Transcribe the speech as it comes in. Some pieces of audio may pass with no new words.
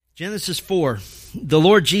Genesis 4. The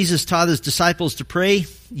Lord Jesus taught his disciples to pray,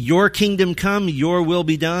 "Your kingdom come, your will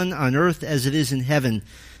be done on earth as it is in heaven."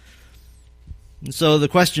 And so the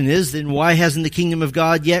question is, then why hasn't the kingdom of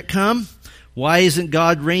God yet come? Why isn't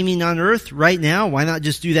God reigning on earth right now? Why not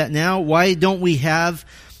just do that now? Why don't we have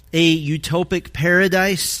a utopic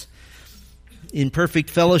paradise in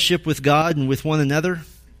perfect fellowship with God and with one another?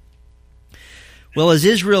 Well, as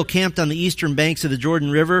Israel camped on the eastern banks of the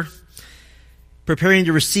Jordan River, preparing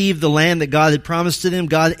to receive the land that God had promised to them,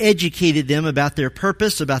 God educated them about their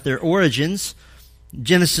purpose, about their origins.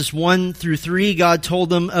 Genesis 1 through 3, God told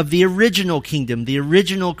them of the original kingdom, the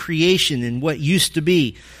original creation and what used to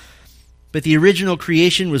be. But the original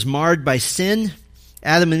creation was marred by sin.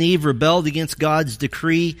 Adam and Eve rebelled against God's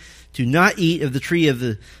decree to not eat of the tree of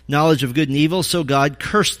the knowledge of good and evil, so God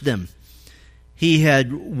cursed them. He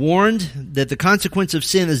had warned that the consequence of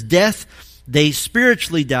sin is death. They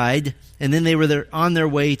spiritually died, and then they were on their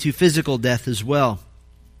way to physical death as well.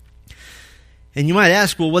 And you might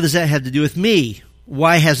ask, well, what does that have to do with me?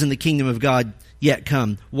 Why hasn't the kingdom of God yet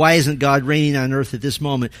come? Why isn't God reigning on earth at this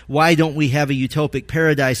moment? Why don't we have a utopic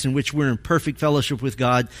paradise in which we're in perfect fellowship with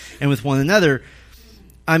God and with one another?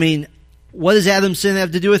 I mean, what does Adam's sin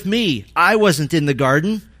have to do with me? I wasn't in the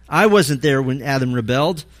garden. I wasn't there when Adam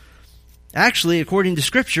rebelled. Actually, according to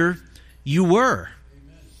Scripture, you were.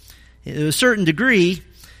 To a certain degree,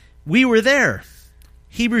 we were there.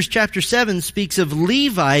 Hebrews chapter 7 speaks of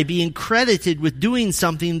Levi being credited with doing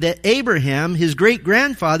something that Abraham, his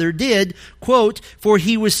great-grandfather, did, quote, "For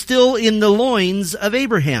he was still in the loins of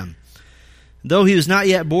Abraham." Though he was not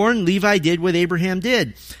yet born, Levi did what Abraham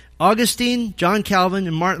did. Augustine, John Calvin,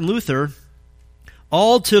 and Martin Luther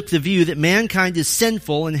all took the view that mankind is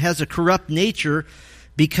sinful and has a corrupt nature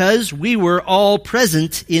because we were all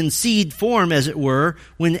present in seed form, as it were,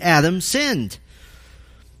 when Adam sinned.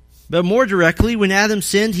 But more directly, when Adam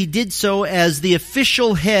sinned, he did so as the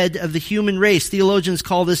official head of the human race. Theologians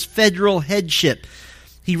call this federal headship.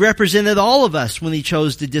 He represented all of us when he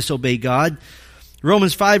chose to disobey God.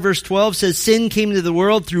 Romans 5 verse 12 says, "Sin came into the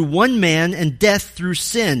world through one man, and death through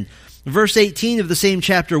sin." Verse 18 of the same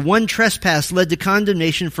chapter, "One trespass led to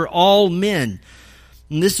condemnation for all men."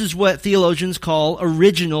 And this is what theologians call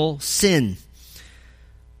original sin.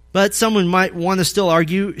 But someone might want to still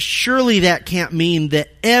argue, surely that can't mean that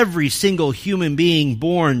every single human being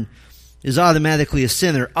born is automatically a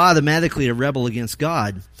sinner, automatically a rebel against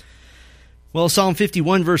God. Well, Psalm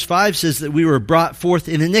 51 verse 5 says that we were brought forth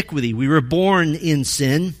in iniquity. We were born in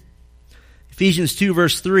sin. Ephesians 2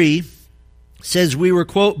 verse 3 says we were,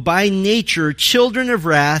 quote, "by nature children of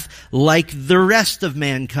wrath like the rest of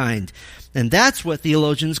mankind." And that's what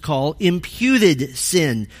theologians call imputed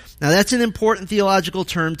sin. Now that's an important theological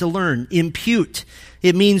term to learn. Impute.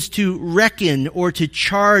 It means to reckon or to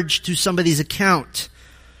charge to somebody's account.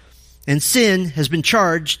 And sin has been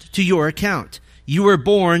charged to your account. You were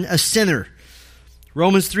born a sinner.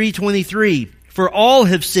 Romans 3:23, "For all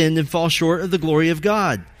have sinned and fall short of the glory of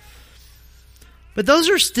God." But those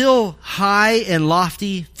are still high and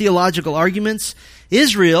lofty theological arguments.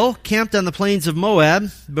 Israel, camped on the plains of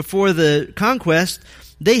Moab before the conquest,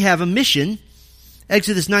 they have a mission.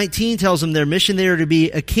 Exodus 19 tells them their mission. They are to be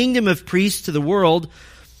a kingdom of priests to the world,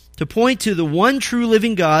 to point to the one true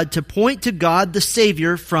living God, to point to God the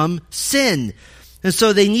Savior from sin. And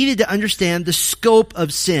so they needed to understand the scope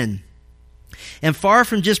of sin. And far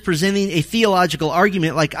from just presenting a theological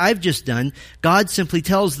argument like I've just done, God simply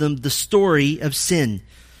tells them the story of sin.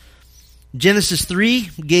 Genesis 3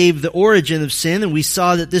 gave the origin of sin, and we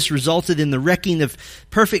saw that this resulted in the wrecking of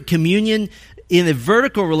perfect communion in a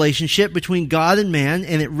vertical relationship between God and man,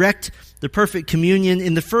 and it wrecked the perfect communion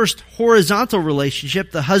in the first horizontal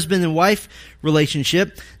relationship, the husband and wife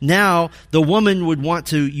relationship. Now, the woman would want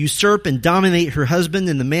to usurp and dominate her husband,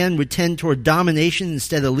 and the man would tend toward domination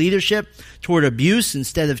instead of leadership, toward abuse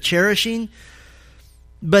instead of cherishing.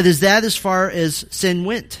 But is that as far as sin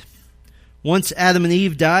went? Once Adam and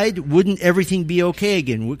Eve died, wouldn't everything be okay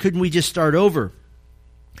again? Couldn't we just start over?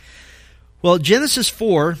 Well, Genesis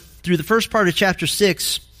 4, through the first part of chapter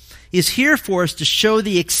 6, is here for us to show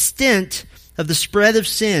the extent of the spread of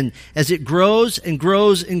sin as it grows and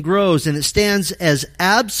grows and grows, and it stands as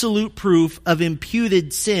absolute proof of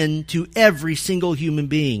imputed sin to every single human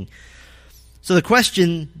being. So the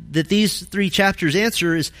question that these 3 chapters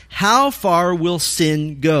answer is, how far will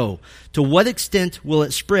sin go? To what extent will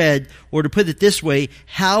it spread? Or to put it this way,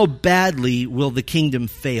 how badly will the kingdom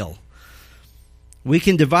fail? We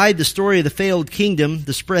can divide the story of the failed kingdom,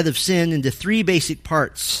 the spread of sin, into 3 basic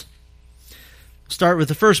parts. Start with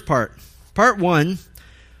the first part. Part 1,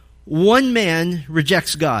 one man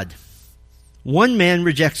rejects God. One man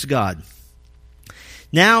rejects God.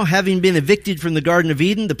 Now, having been evicted from the Garden of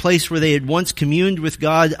Eden, the place where they had once communed with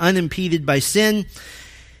God unimpeded by sin,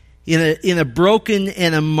 in a broken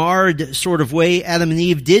and a marred sort of way, Adam and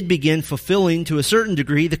Eve did begin fulfilling to a certain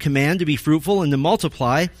degree the command to be fruitful and to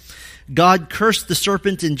multiply. God cursed the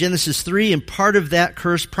serpent in Genesis 3, and part of that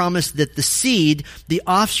curse promised that the seed, the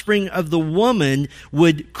offspring of the woman,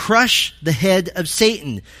 would crush the head of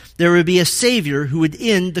Satan. There would be a Savior who would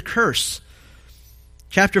end the curse.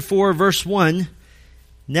 Chapter 4, verse 1,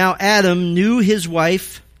 Now Adam knew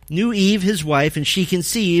Eve his wife, and she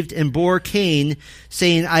conceived and bore Cain,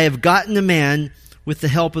 saying, I have gotten a man with the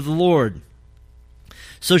help of the Lord.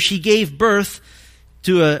 So she gave birth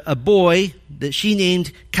to a boy that she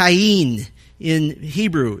named Cain in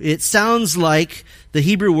Hebrew. It sounds like the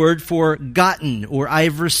Hebrew word for gotten, or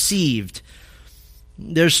I've received.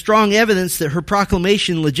 There's strong evidence that her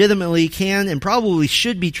proclamation legitimately can and probably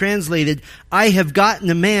should be translated, I have gotten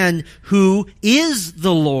a man who is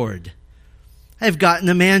the Lord. I've gotten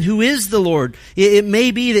a man who is the Lord. It may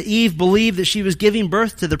be that Eve believed that she was giving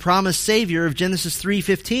birth to the promised Savior of Genesis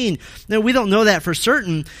 3:15. Now, we don't know that for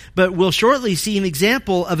certain, but we'll shortly see an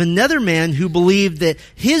example of another man who believed that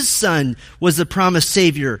his son was the promised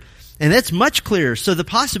Savior. And that's much clearer. So the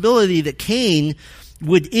possibility that Cain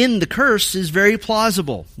would end the curse is very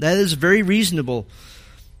plausible. That is very reasonable.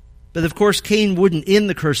 But of course, Cain wouldn't end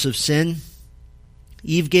the curse of sin.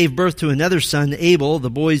 Eve gave birth to another son, Abel. The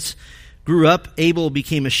boys grew up. Abel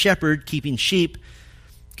became a shepherd, keeping sheep.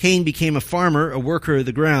 Cain became a farmer, a worker of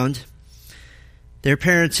the ground. Their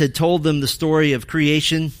parents had told them the story of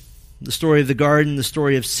creation, the story of the garden, the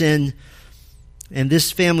story of sin. And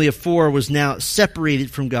this family of four was now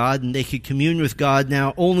separated from God, and they could commune with God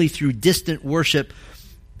now only through distant worship,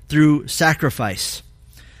 through sacrifice.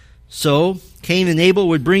 So Cain and Abel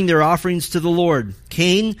would bring their offerings to the Lord.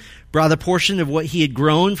 Cain brought a portion of what he had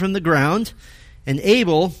grown from the ground, and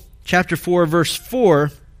Abel, chapter 4, verse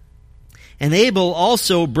 4, and Abel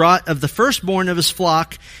also brought of the firstborn of his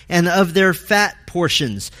flock and of their fat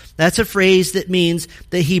portions. That's a phrase that means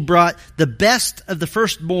that he brought the best of the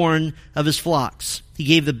firstborn of his flocks. He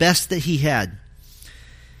gave the best that he had.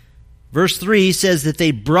 Verse 3 says that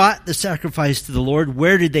they brought the sacrifice to the Lord.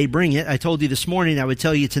 Where did they bring it? I told you this morning, I would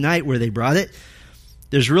tell you tonight where they brought it.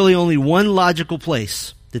 There's really only one logical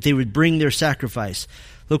place that they would bring their sacrifice.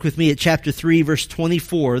 Look with me at chapter 3, verse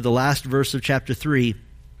 24, the last verse of chapter 3.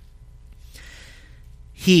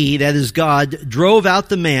 He, that is God, drove out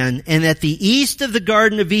the man, and at the east of the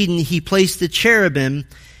Garden of Eden he placed the cherubim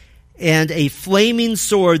and a flaming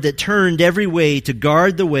sword that turned every way to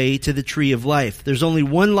guard the way to the tree of life. There's only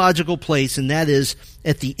one logical place, and that is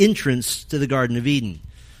at the entrance to the Garden of Eden.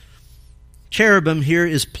 Cherubim here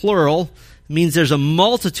is plural. It means there's a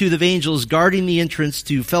multitude of angels guarding the entrance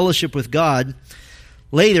to fellowship with God.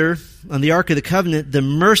 Later, on the Ark of the Covenant, the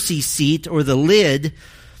mercy seat, or the lid,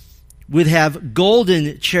 would have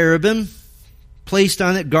golden cherubim placed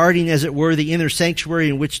on it, guarding, as it were, the inner sanctuary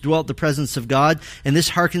in which dwelt the presence of God. And this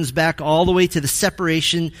harkens back all the way to the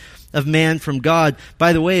separation of man from God.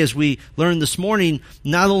 By the way, as we learned this morning,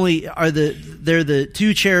 not only are there the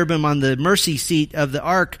two cherubim on the mercy seat of the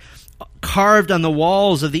ark, carved on the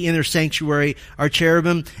walls of the inner sanctuary are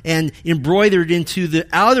cherubim, and embroidered into the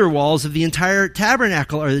outer walls of the entire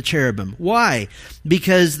tabernacle are the cherubim. Why?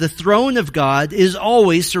 Because the throne of God is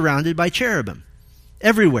always surrounded by cherubim.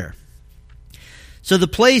 Everywhere. So the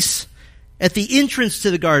place at the entrance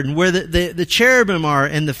to the garden where the cherubim are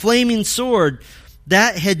and the flaming sword,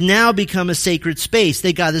 that had now become a sacred space.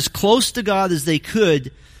 They got as close to God as they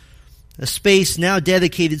could, a space now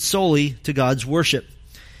dedicated solely to God's worship.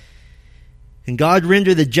 And God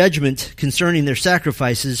rendered the judgment concerning their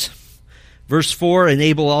sacrifices. Verse 4, and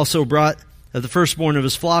Abel also brought of the firstborn of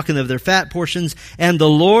his flock and of their fat portions, and the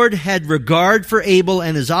Lord had regard for Abel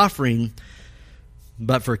and his offering,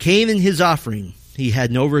 but for Cain and his offering he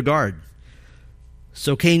had no regard.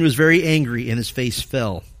 So Cain was very angry, and his face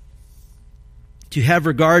fell. To have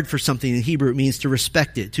regard for something in Hebrew, it means to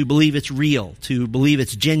respect it, to believe it's real, to believe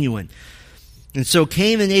it's genuine. And so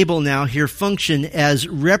Cain and Abel now here function as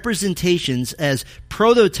representations, as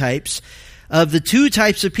prototypes of the two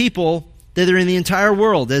types of people that are in the entire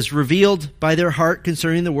world, as revealed by their heart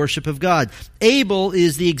concerning the worship of God. Abel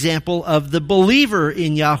is the example of the believer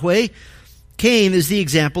in Yahweh. Cain is the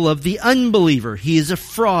example of the unbeliever. He is a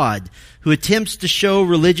fraud who attempts to show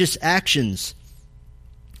religious actions.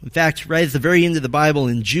 In fact, right at the very end of the Bible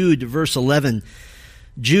in Jude, verse 11,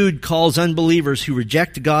 Jude calls unbelievers who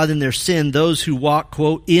reject God in their sin those who walk,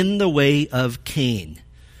 quote, in the way of Cain.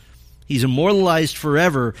 He's immortalized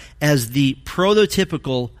forever as the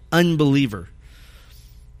prototypical unbeliever.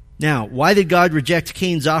 Now, why did God reject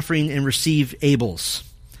Cain's offering and receive Abel's?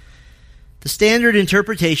 The standard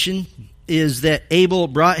interpretation is that Abel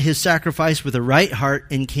brought his sacrifice with a right heart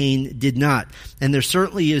and Cain did not. And there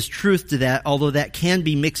certainly is truth to that, although that can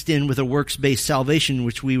be mixed in with a works-based salvation,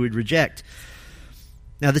 which we would reject.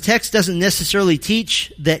 Now, the text doesn't necessarily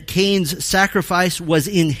teach that Cain's sacrifice was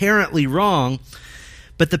inherently wrong,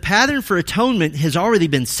 but the pattern for atonement has already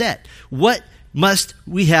been set. What must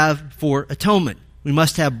we have for atonement? We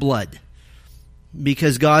must have blood,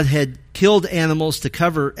 because God had killed animals to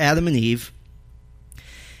cover Adam and Eve.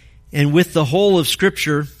 And with the whole of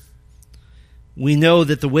Scripture, we know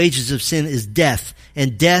that the wages of sin is death,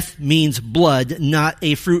 and death means blood, not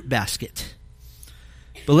a fruit basket.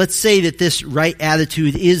 But let's say that this right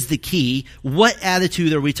attitude is the key. What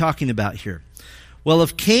attitude are we talking about here? Well,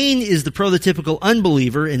 if Cain is the prototypical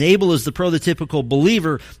unbeliever and Abel is the prototypical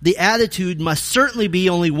believer, the attitude must certainly be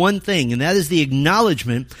only one thing, and that is the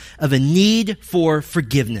acknowledgement of a need for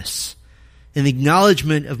forgiveness, an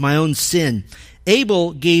acknowledgement of my own sin.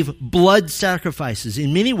 Abel gave blood sacrifices,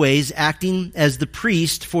 in many ways acting as the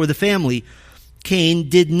priest for the family. Cain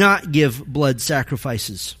did not give blood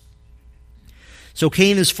sacrifices. So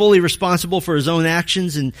Cain is fully responsible for his own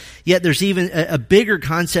actions, and yet there's even a bigger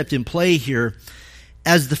concept in play here.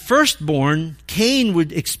 As the firstborn, Cain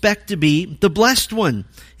would expect to be the blessed one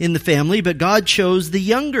in the family, but God chose the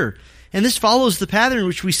younger. And this follows the pattern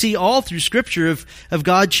which we see all through Scripture of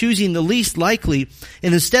God choosing the least likely.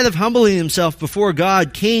 And instead of humbling himself before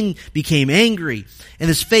God, Cain became angry, and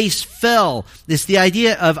his face fell. It's the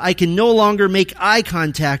idea of, I can no longer make eye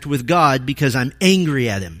contact with God because I'm angry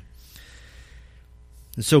at him.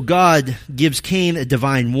 And so God gives Cain a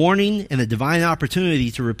divine warning and a divine opportunity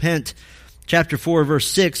to repent. Chapter 4, verse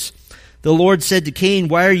 6, the Lord said to Cain,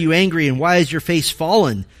 "Why are you angry, and why is your face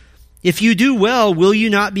fallen? If you do well, will you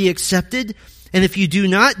not be accepted? And if you do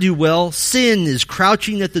not do well, sin is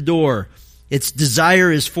crouching at the door. Its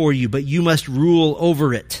desire is for you, but you must rule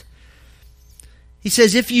over it." He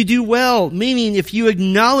says, if you do well, meaning if you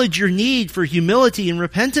acknowledge your need for humility and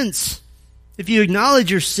repentance, if you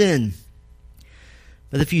acknowledge your sin.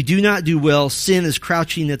 But if you do not do well, sin is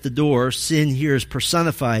crouching at the door. Sin here is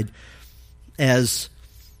personified as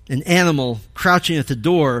an animal crouching at the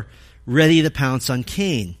door, ready to pounce on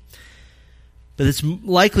Cain. But it's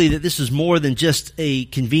likely that this is more than just a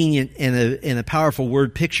convenient and a powerful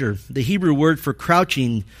word picture. The Hebrew word for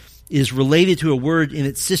crouching is related to a word in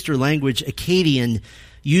its sister language, Akkadian,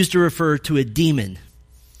 used to refer to a demon.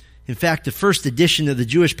 In fact, the first edition of the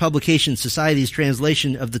Jewish Publication Society's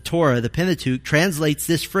translation of the Torah, the Pentateuch, translates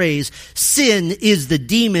this phrase, "Sin is the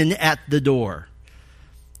demon at the door."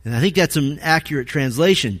 And I think that's an accurate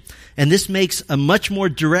translation. And this makes a much more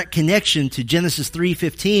direct connection to Genesis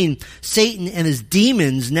 3:15, Satan and his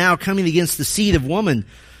demons now coming against the seed of woman.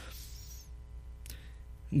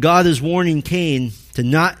 God is warning Cain to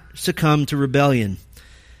not succumb to rebellion.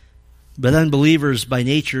 But unbelievers by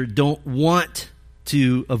nature don't want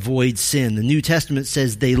to avoid sin. The New Testament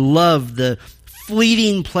says they love the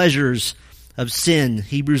fleeting pleasures of sin.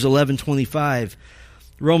 Hebrews 11:25.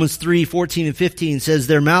 Romans 3:14 and 15 says,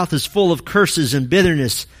 their mouth is full of curses and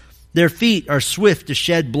bitterness. Their feet are swift to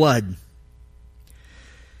shed blood.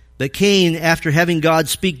 But Cain, after having God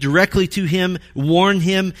speak directly to him, warn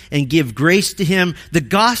him, and give grace to him, the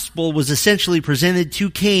gospel was essentially presented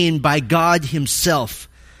to Cain by God himself.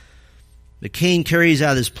 But Cain carries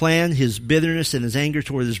out his plan. His bitterness and his anger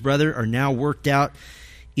toward his brother are now worked out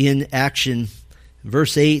in action.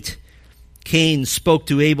 Verse 8, Cain spoke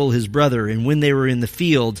to Abel his brother, and when they were in the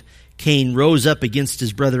field, Cain rose up against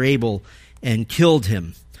his brother Abel and killed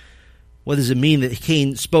him. What does it mean that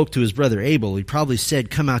Cain spoke to his brother Abel? He probably said,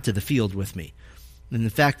 come out to the field with me. And in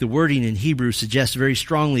fact, the wording in Hebrew suggests very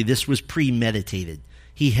strongly this was premeditated.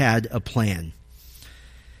 He had a plan.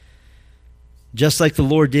 Just like the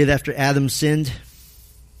Lord did after Adam sinned,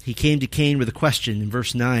 he came to Cain with a question in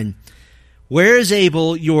verse 9. Where is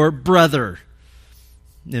Abel, your brother?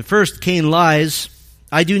 And first, Cain lies,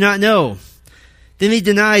 I do not know. Then he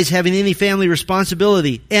denies having any family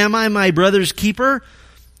responsibility. Am I my brother's keeper?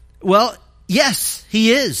 Well, yes,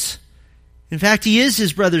 he is. In fact, he is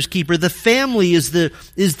his brother's keeper. The family is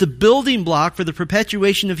the building block for the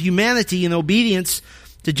perpetuation of humanity in obedience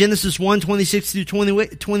to Genesis 1:26 through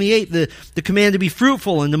 28, the command to be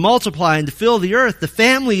fruitful and to multiply and to fill the earth. The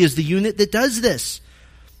family is the unit that does this.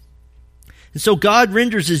 And so God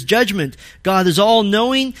renders his judgment. God is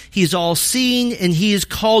all-knowing, he's all-seeing, and he is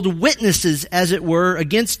called witnesses, as it were,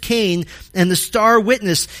 against Cain. And the star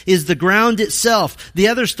witness is the ground itself. The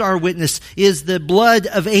other star witness is the blood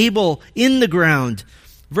of Abel in the ground.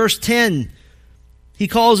 Verse 10, He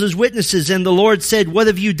calls his witnesses, and the Lord said, "What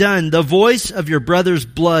have you done? The voice of your brother's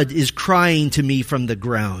blood is crying to me from the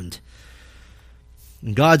ground."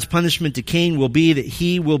 And God's punishment to Cain will be that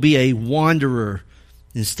he will be a wanderer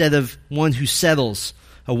instead of one who settles.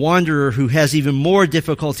 A wanderer who has even more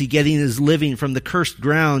difficulty getting his living from the cursed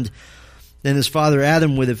ground than his father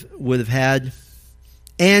Adam would have had.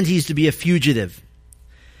 And he's to be a fugitive.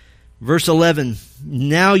 Verse 11,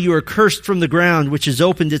 "Now you are cursed from the ground, which has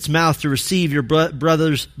opened its mouth to receive your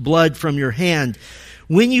brother's blood from your hand.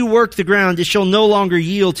 When you work the ground, it shall no longer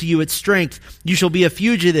yield to you its strength. You shall be a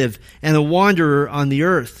fugitive and a wanderer on the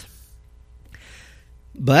earth."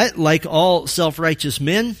 But, like all self-righteous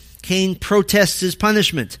men, Cain protests his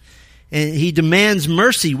punishment. And he demands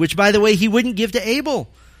mercy, which, by the way, he wouldn't give to Abel.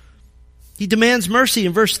 He demands mercy.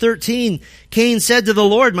 In verse 13, Cain said to the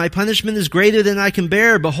Lord, "My punishment is greater than I can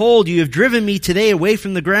bear. Behold, you have driven me today away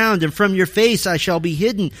from the ground, and from your face I shall be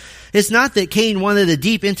hidden." It's not that Cain wanted a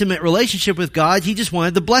deep, intimate relationship with God. He just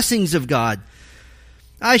wanted the blessings of God.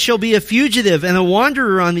 "I shall be a fugitive and a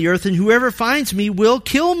wanderer on the earth, and whoever finds me will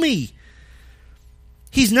kill me."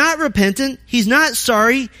 He's not repentant. He's not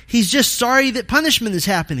sorry. He's just sorry that punishment is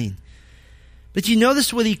happening. But you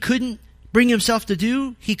notice what he couldn't bring himself to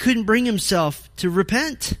do? He couldn't bring himself to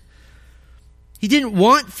repent. He didn't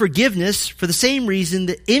want forgiveness for the same reason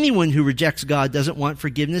that anyone who rejects God doesn't want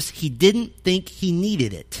forgiveness. He didn't think he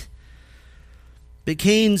needed it. But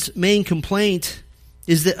Cain's main complaint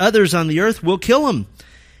is that others on the earth will kill him.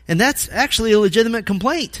 And that's actually a legitimate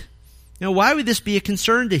complaint. Now, why would this be a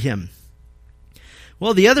concern to him?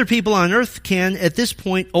 Well, the other people on earth can, at this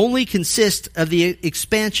point, only consist of the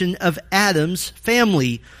expansion of Adam's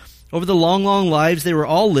family. Over the long, long lives they were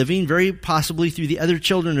all living, very possibly through the other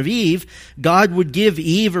children of Eve. God would give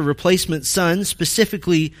Eve a replacement son,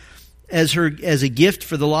 specifically as a gift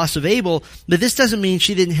for the loss of Abel. But this doesn't mean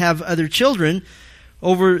she didn't have other children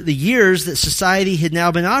over the years that society had now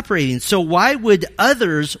been operating. So why would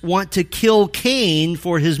others want to kill Cain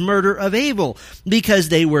for his murder of Abel? Because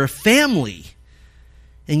they were family,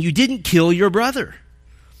 and you didn't kill your brother.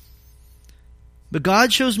 But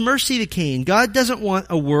God shows mercy to Cain. God doesn't want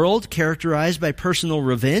a world characterized by personal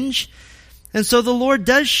revenge. And so the Lord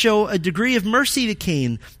does show a degree of mercy to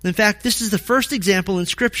Cain. In fact, this is the first example in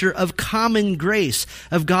Scripture of common grace,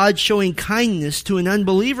 of God showing kindness to an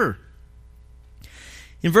unbeliever.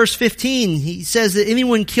 In verse 15, he says that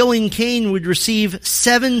anyone killing Cain would receive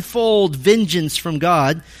sevenfold vengeance from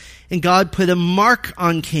God. And God put a mark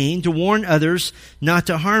on Cain to warn others not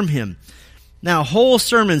to harm him. Now, whole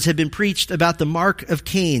sermons have been preached about the mark of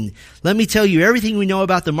Cain. Let me tell you everything we know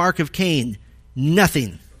about the mark of Cain.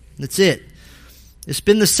 Nothing. That's it. It's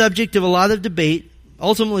been the subject of a lot of debate.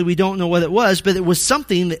 Ultimately, we don't know what it was, but it was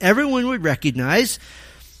something that everyone would recognize,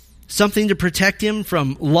 something to protect him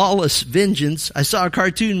from lawless vengeance. I saw a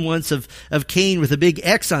cartoon once of Cain with a big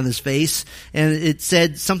X on his face, and it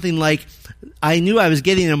said something like, "I knew I was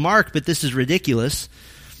getting a mark, but this is ridiculous."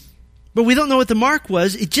 But we don't know what the mark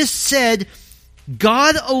was. It just said,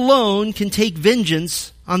 God alone can take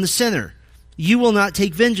vengeance on the sinner. You will not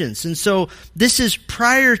take vengeance. And so this is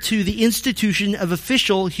prior to the institution of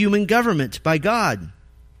official human government by God.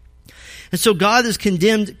 And so God has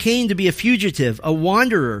condemned Cain to be a fugitive, a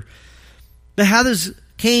wanderer. But how does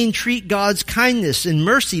Cain treat God's kindness and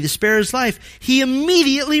mercy to spare his life? He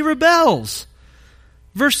immediately rebels.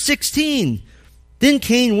 Verse 16, "Then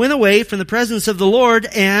Cain went away from the presence of the Lord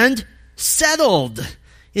and settled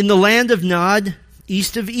in the land of Nod,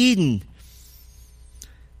 east of Eden."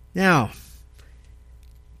 Now,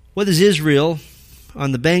 what is Israel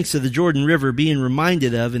on the banks of the Jordan River being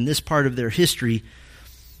reminded of in this part of their history?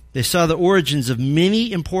 They saw the origins of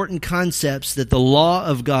many important concepts that the law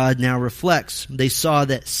of God now reflects. They saw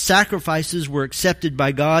that sacrifices were accepted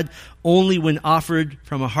by God only when offered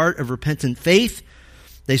from a heart of repentant faith.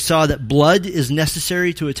 They saw that blood is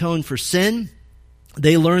necessary to atone for sin.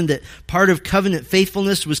 They learned that part of covenant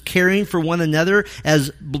faithfulness was caring for one another as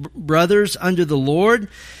brothers under the Lord.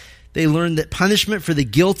 They learned that punishment for the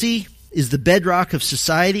guilty is the bedrock of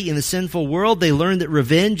society in a sinful world. They learned that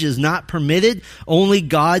revenge is not permitted, only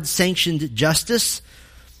God-sanctioned justice.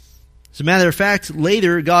 As a matter of fact,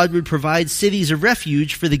 later God would provide cities of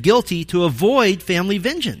refuge for the guilty to avoid family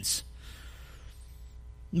vengeance.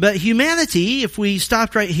 But humanity, if we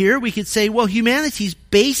stopped right here, we could say, well, humanity's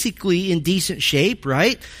basically in decent shape,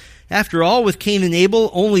 right? After all, with Cain and Abel,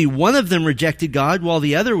 only one of them rejected God while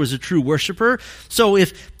the other was a true worshiper. So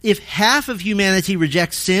if half of humanity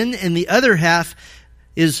rejects sin and the other half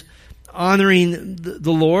is honoring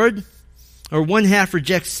the Lord, or one half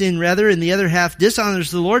rejects sin rather and the other half dishonors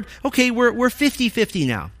the Lord, okay, we're 50-50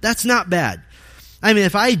 now. That's not bad. I mean,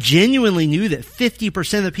 if I genuinely knew that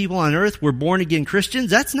 50% of the people on earth were born-again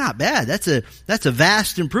Christians, that's not bad. That's a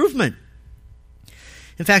vast improvement.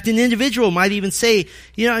 In fact, an individual might even say,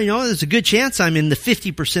 there's a good chance I'm in the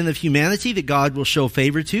 50% of humanity that God will show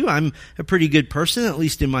favor to. I'm a pretty good person, at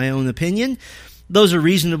least in my own opinion. Those are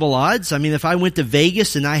reasonable odds. I mean, if I went to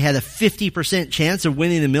Vegas and I had a 50% chance of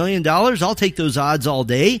winning $1 million, I'll take those odds all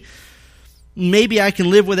day. Maybe I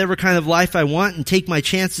can live whatever kind of life I want and take my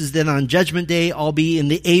chances that on Judgment Day I'll be in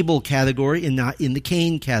the Abel category and not in the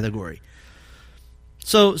Cain category.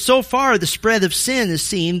 So far the spread of sin has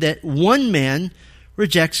seen that one man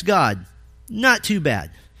rejects God. Not too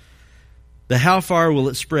bad. But how far will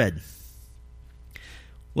it spread?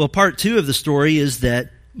 Well, part 2 of the story is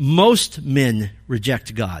that most men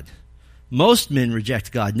reject God. Most men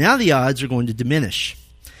reject God. Now the odds are going to diminish.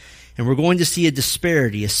 And we're going to see a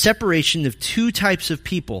disparity, a separation of two types of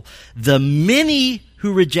people. The many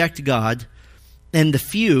who reject God and the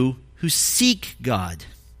few who seek God.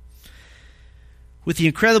 With the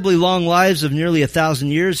incredibly long lives of nearly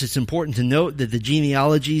 1,000 years, it's important to note that the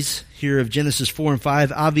genealogies here of Genesis 4 and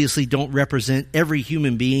 5 obviously don't represent every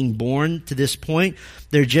human being born to this point.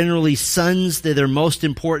 They're generally sons that are most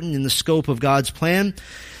important in the scope of God's plan.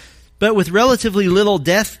 But with relatively little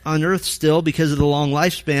death on earth still because of the long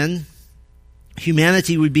lifespan,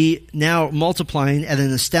 humanity would be now multiplying at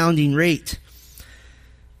an astounding rate.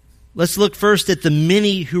 Let's look first at the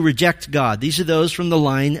many who reject God. These are those from the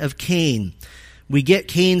line of Cain. We get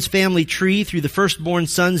Cain's family tree through the firstborn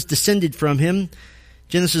sons descended from him.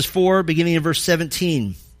 Genesis 4, beginning in verse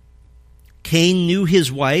 17. Cain knew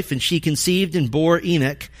his wife, and she conceived and bore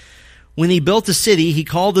Enoch. When he built a city, he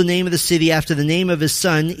called the name of the city after the name of his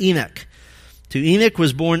son, Enoch. To Enoch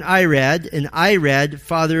was born Irad, and Irad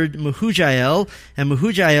fathered Mehujael, and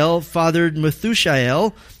Mehujael fathered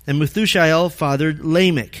Methushael, and Methushael fathered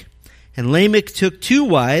Lamech. And Lamech took 2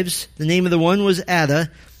 wives. The name of the one was Adah,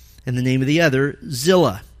 and the name of the other,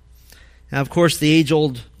 Zillah. Now, of course, the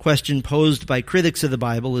age-old question posed by critics of the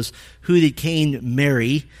Bible is, who did Cain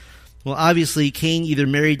marry? Well, obviously, Cain either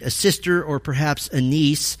married a sister or perhaps a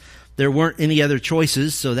niece. There weren't any other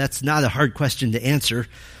choices, so that's not a hard question to answer.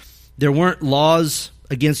 There weren't laws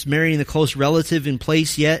against marrying a close relative in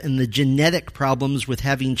place yet, and the genetic problems with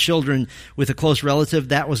having children with a close relative,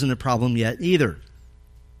 that wasn't a problem yet either.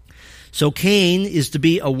 So Cain is to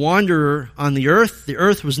be a wanderer on the earth. The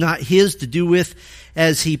earth was not his to do with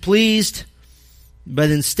as he pleased, but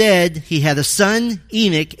instead he had a son,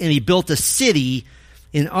 Enoch, and he built a city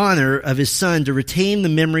in honor of his son to retain the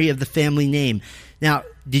memory of the family name. Now,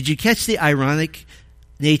 did you catch the ironic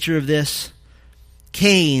nature of this?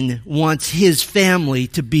 Cain wants his family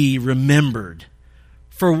to be remembered.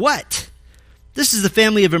 For what? This is the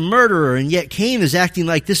family of a murderer, and yet Cain is acting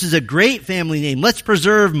like this is a great family name. Let's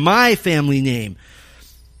preserve my family name.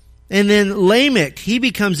 And then Lamech, he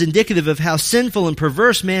becomes indicative of how sinful and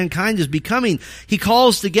perverse mankind is becoming. He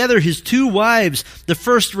calls together his 2 wives, the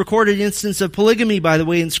first recorded instance of polygamy, by the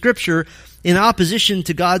way, in Scripture, in opposition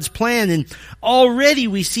to God's plan. And already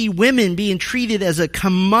we see women being treated as a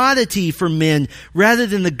commodity for men rather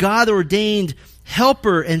than the God-ordained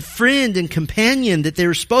helper and friend and companion that they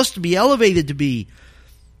were supposed to be elevated to be.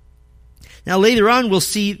 Now later on we'll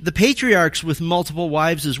see the patriarchs with multiple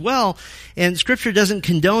wives as well, and Scripture doesn't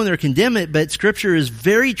condone or condemn it, but Scripture is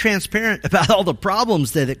very transparent about all the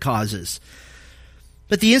problems that it causes.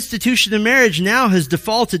 But the institution of marriage now has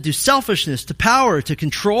defaulted to selfishness, to power, to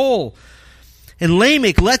control. And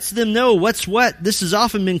Lamech lets them know what's what. This has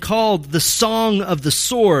often been called the song of the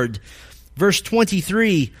sword. Verse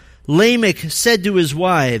 23, Lamech said to his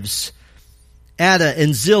wives, Adah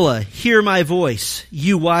and Zillah, hear my voice.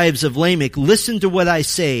 You wives of Lamech, listen to what I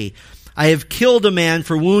say. I have killed a man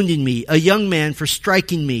for wounding me, a young man for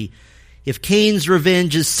striking me. If Cain's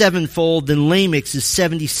revenge is 7-fold, then Lamech's is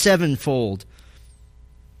 77-fold.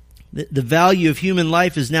 The value of human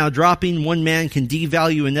life is now dropping. One man can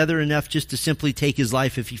devalue another enough just to simply take his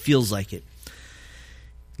life if he feels like it.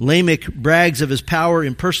 Lamech brags of his power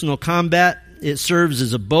in personal combat. It serves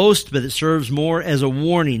as a boast, but it serves more as a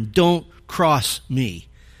warning. Don't cross me.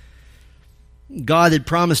 God had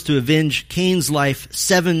promised to avenge Cain's life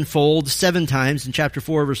 7-fold, 7 times in chapter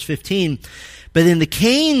 4, verse 15. But in the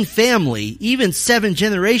Cain family, even 7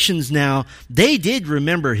 generations now, they did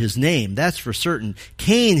remember his name. That's for certain.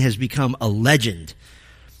 Cain has become a legend.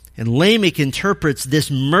 And Lamech interprets this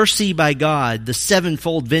mercy by God, the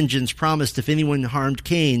 7-fold vengeance promised if anyone harmed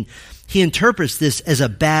Cain. He interprets this as a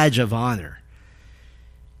badge of honor.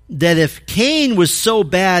 that if Cain was so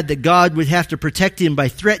bad that God would have to protect him by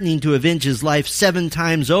threatening to avenge his life 7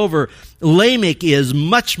 times over, Lamech is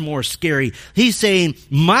much more scary. He's saying,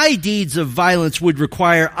 my deeds of violence would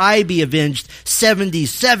require I be avenged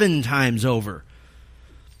 77 times over.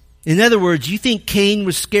 In other words, you think Cain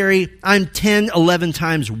was scary? I'm 10, 11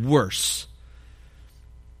 times worse.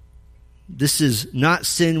 This is not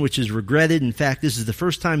sin which is regretted. In fact, this is the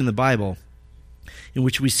first time in the Bible in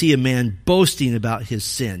which we see a man boasting about his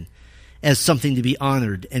sin as something to be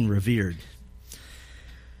honored and revered.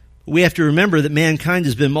 We have to remember that mankind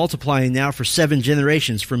has been multiplying now for 7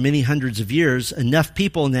 generations, for many hundreds of years, enough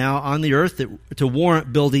people now on the earth to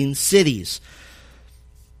warrant building cities.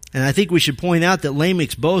 And I think we should point out that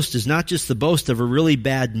Lamech's boast is not just the boast of a really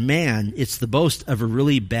bad man, it's the boast of a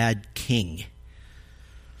really bad king.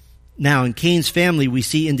 Now, in Cain's family, we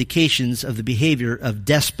see indications of the behavior of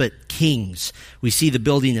despot kings. We see the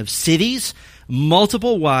building of cities,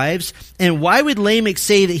 multiple wives, and why would Lamech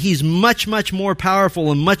say that he's much, much more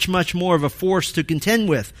powerful and much, much more of a force to contend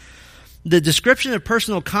with? The description of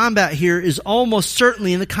personal combat here is almost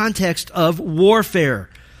certainly in the context of warfare.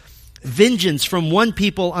 Vengeance from one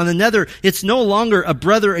people on another. It's no longer a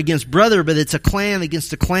brother against brother, but it's a clan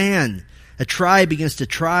against a clan, a tribe against a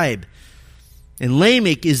tribe. And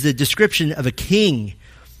Lamech is the description of a king,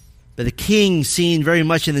 but a king seen very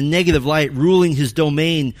much in the negative light, ruling his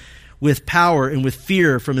domain with power and with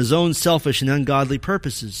fear from his own selfish and ungodly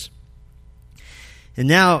purposes. And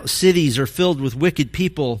now cities are filled with wicked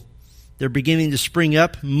people. They're beginning to spring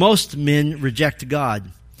up. Most men reject God.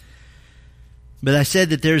 But I said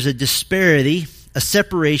that there's a disparity, a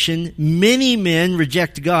separation. Many men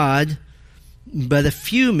reject God, but a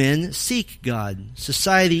few men seek God.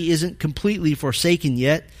 Society isn't completely forsaken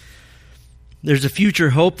yet. There's a future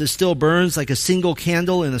hope that still burns like a single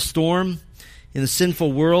candle in a storm in a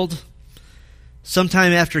sinful world.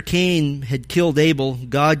 Sometime after Cain had killed Abel,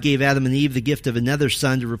 God gave Adam and Eve the gift of another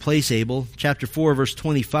son to replace Abel. Chapter 4, verse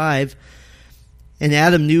 25. And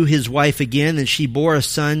Adam knew his wife again, and she bore a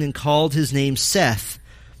son and called his name Seth.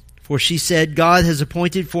 For she said, God has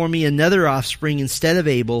appointed for me another offspring instead of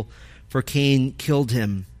Abel, for Cain killed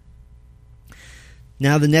him.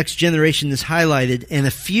 Now the next generation is highlighted, and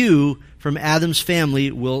a few from Adam's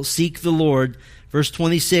family will seek the Lord. Verse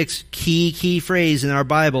 26, key phrase in our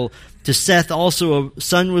Bible. To Seth also a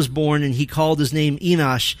son was born, and he called his name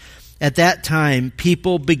Enosh. At that time,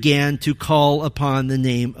 people began to call upon the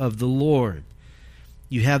name of the Lord.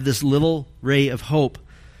 You have this little ray of hope.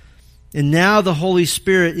 And now the Holy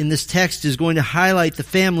Spirit in this text is going to highlight the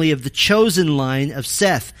family of the chosen line of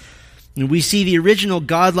Seth. And we see the original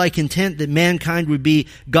godlike intent that mankind would be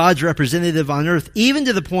God's representative on earth, even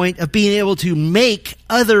to the point of being able to make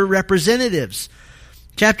other representatives.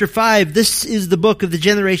 Chapter 5, this is the book of the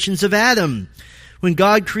generations of Adam. When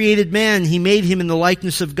God created man, he made him in the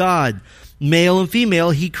likeness of God. Male and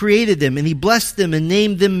female, he created them, and he blessed them and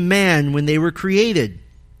named them man when they were created.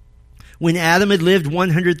 When Adam had lived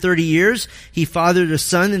 130 years, he fathered a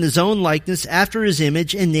son in his own likeness after his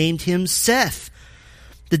image and named him Seth.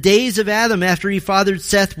 The days of Adam after he fathered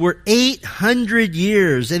Seth were 800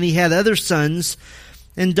 years, and he had other sons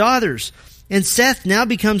and daughters. And Seth now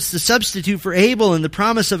becomes the substitute for Abel, and the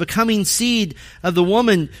promise of a coming seed of the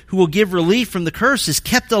woman who will give relief from the curse is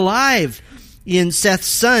kept alive in Seth's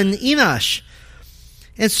son Enosh.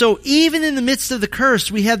 And so even in the midst of the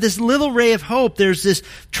curse, we have this little ray of hope. There's this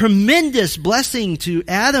tremendous blessing to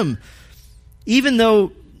Adam. Even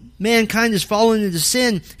though mankind has fallen into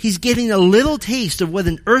sin, he's getting a little taste of what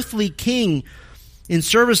an earthly king in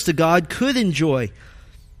service to God could enjoy.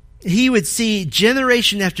 He would see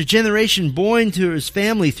generation after generation born to his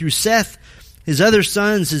family through Seth, his other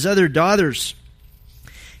sons, his other daughters.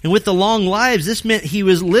 And with the long lives, this meant he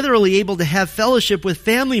was literally able to have fellowship with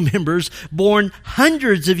family members born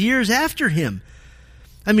hundreds of years after him.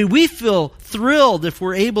 I mean, we feel thrilled if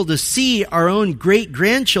we're able to see our own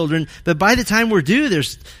great-grandchildren, but by the time we're due,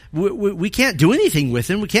 we can't do anything with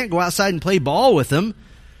them. We can't go outside and play ball with them.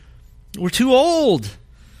 We're too old.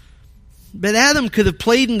 But Adam could have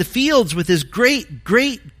played in the fields with his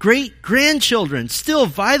great-grandchildren, still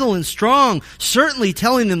vital and strong, certainly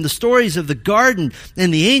telling them the stories of the garden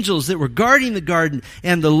and the angels that were guarding the garden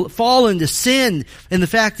and the fall into sin and the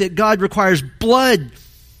fact that God requires blood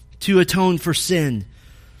to atone for sin.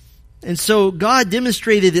 And so God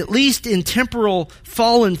demonstrated, at least in temporal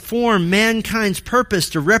fallen form, mankind's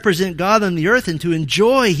purpose to represent God on the earth and to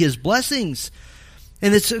enjoy his blessings.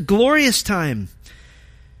 And it's a glorious time.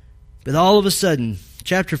 But all of a sudden,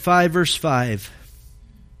 chapter 5, verse 5,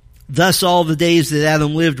 thus all the days that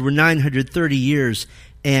Adam lived were 930 years,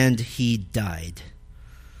 and he died.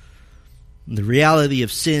 The reality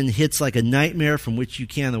of sin hits like a nightmare from which you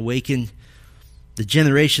can't awaken. The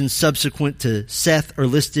generations subsequent to Seth are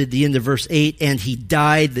listed, the end of verse 8, and he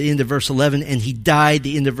died, the end of verse 11, and he died,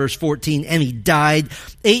 the end of verse 14, and he died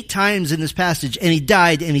 8 times in this passage, and he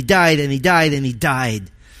died, and he died, and he died, and he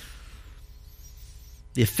died.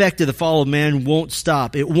 The effect of the fall of man won't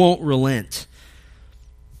stop. It won't relent.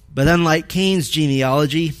 But unlike Cain's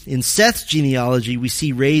genealogy, in Seth's genealogy, we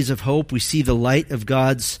see rays of hope. We see the light of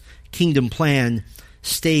God's kingdom plan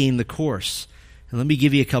staying the course. And let me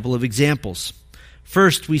give you a couple of examples.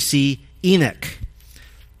 First, we see Enoch.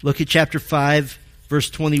 Look at chapter 5, verse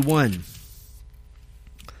 21.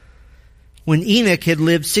 When Enoch had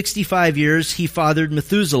lived 65 years, he fathered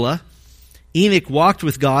Methuselah. Enoch walked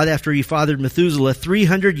with God after he fathered Methuselah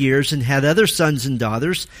 300 years and had other sons and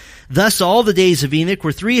daughters. Thus all the days of Enoch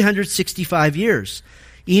were 365 years.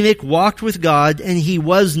 Enoch walked with God, and he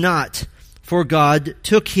was not, for God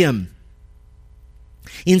took him.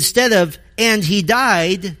 Instead of, and he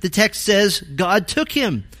died, the text says, God took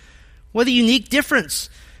him. What a unique difference.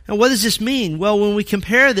 And what does this mean? Well, when we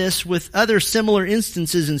compare this with other similar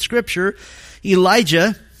instances in Scripture,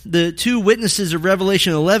 Elijah, the 2 witnesses of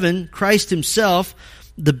Revelation 11, Christ himself,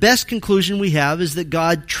 the best conclusion we have is that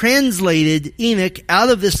God translated Enoch out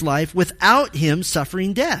of this life without him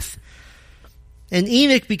suffering death. And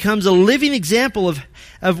Enoch becomes a living example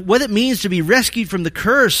of what it means to be rescued from the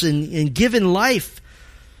curse and given life.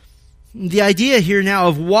 The idea here now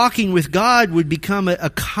of walking with God would become a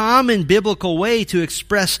common biblical way to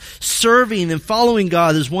express serving and following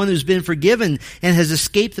God as one who's been forgiven and has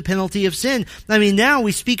escaped the penalty of sin. I mean, now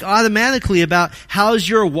we speak automatically about how's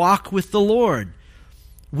your walk with the Lord.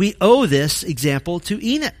 We owe this example to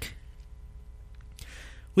Enoch.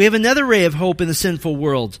 We have another ray of hope in the sinful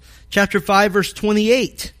world. Chapter 5, verse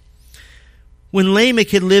 28. When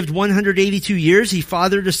Lamech had lived 182 years, he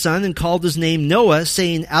fathered a son and called his name Noah,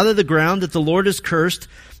 saying, out of the ground that the Lord has cursed,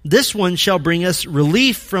 this one shall bring us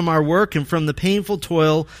relief from our work and from the painful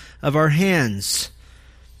toil of our hands.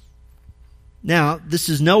 Now, this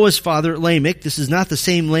is Noah's father, Lamech. This is not the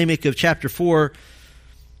same Lamech of chapter 4,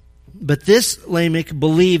 but this Lamech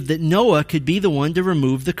believed that Noah could be the one to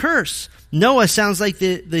remove the curse. Noah sounds like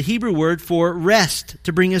the Hebrew word for rest,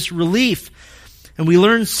 to bring us relief. And we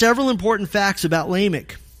learn several important facts about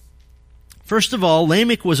Lamech. First of all,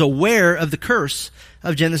 Lamech was aware of the curse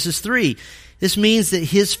of Genesis 3. This means that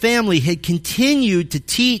his family had continued to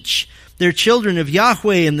teach their children of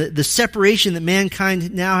Yahweh and the separation that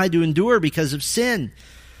mankind now had to endure because of sin.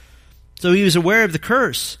 So he was aware of the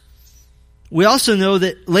curse. We also know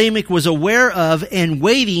that Lamech was aware of and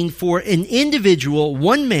waiting for an individual,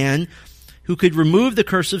 one man, who could remove the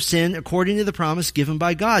curse of sin according to the promise given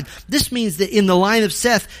by God. This means that in the line of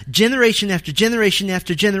Seth, generation after generation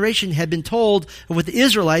after generation had been told of what the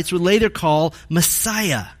Israelites would later call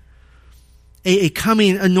Messiah, a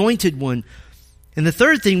coming anointed one. And the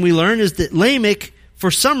third thing we learn is that Lamech,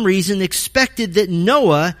 for some reason, expected that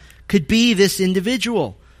Noah could be this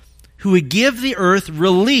individual who would give the earth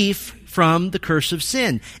relief from the curse of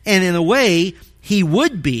sin. And in a way, he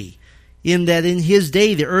would be, in that in his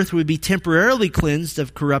day the earth would be temporarily cleansed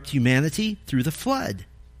of corrupt humanity through the flood.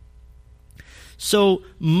 So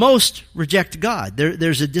most reject God.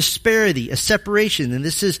 There's a disparity, a separation, and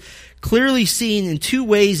this is clearly seen in 2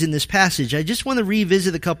 ways in this passage. I just want to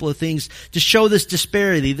revisit a couple of things to show this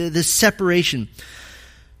disparity, this separation.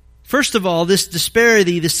 First of all, this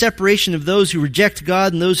disparity, the separation of those who reject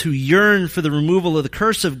God and those who yearn for the removal of the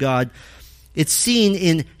curse of God, it's seen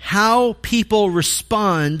in how people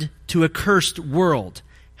respond to a cursed world.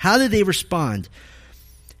 How did they respond?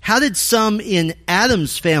 How did some in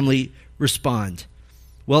Adam's family respond?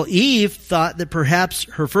 Well, Eve thought that perhaps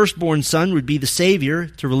her firstborn son would be the Savior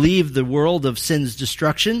to relieve the world of sin's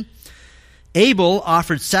destruction. Abel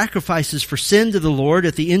offered sacrifices for sin to the Lord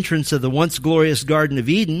at the entrance of the once glorious Garden of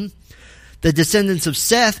Eden. The descendants of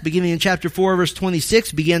Seth, beginning in chapter 4, verse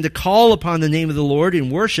 26, began to call upon the name of the Lord in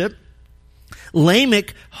worship.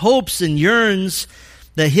 Lamech hopes and yearns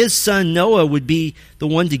that his son Noah would be the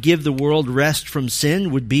one to give the world rest from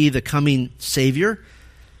sin, would be the coming Savior.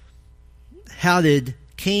 How did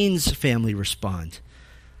Cain's family respond?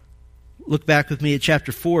 Look back with me at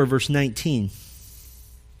chapter 4, verse 19.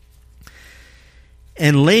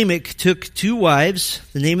 And Lamech took 2 wives.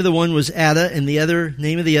 The name of the one was Adah, and the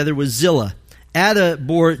name of the other was Zillah. Adah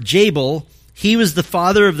bore Jabal. He was the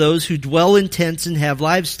father of those who dwell in tents and have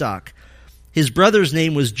livestock. His brother's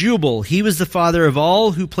name was Jubal. He was the father of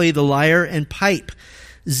all who play the lyre and pipe.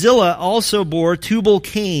 Zillah also bore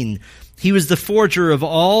Tubal-Cain. He was the forger of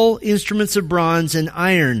all instruments of bronze and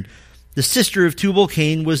iron. The sister of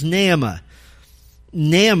Tubal-Cain was Naamah.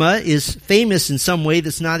 Naamah is famous in some way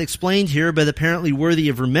that's not explained here, but apparently worthy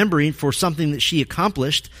of remembering for something that she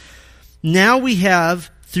accomplished. Now we have,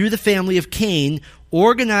 through the family of Cain,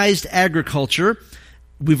 organized agriculture.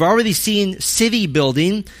 We've already seen city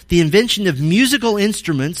building, the invention of musical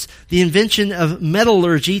instruments, the invention of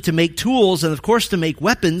metallurgy to make tools, and of course to make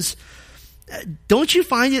weapons. Don't you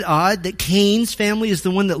find it odd that Cain's family is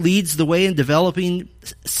the one that leads the way in developing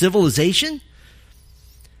civilization?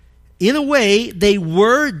 In a way, they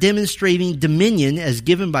were demonstrating dominion as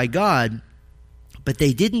given by God, but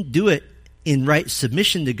they didn't do it in right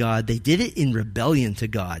submission to God. They did it in rebellion to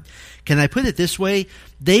God. Can I put it this way?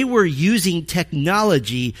 They were using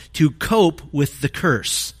technology to cope with the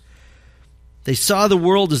curse. They saw the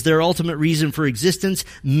world as their ultimate reason for existence.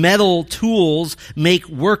 Metal tools make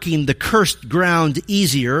working the cursed ground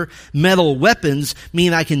easier. Metal weapons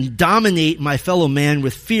mean I can dominate my fellow man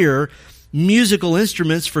with fear. Musical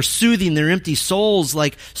instruments for soothing their empty souls,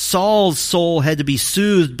 like Saul's soul had to be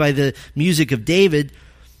soothed by the music of David.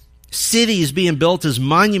 Cities being built as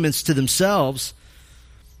monuments to themselves.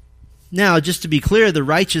 Now, just to be clear, the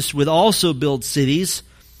righteous would also build cities,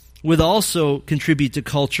 would also contribute to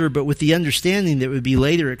culture, but with the understanding that would be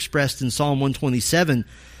later expressed in Psalm 127,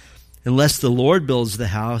 unless the Lord builds the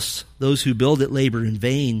house, those who build it labor in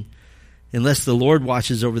vain. Unless the Lord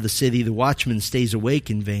watches over the city, the watchman stays awake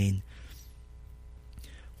in vain.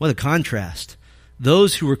 What a contrast.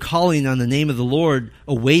 Those who were calling on the name of the Lord,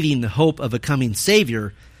 awaiting the hope of a coming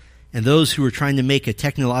Savior, and those who were trying to make a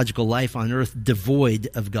technological life on earth devoid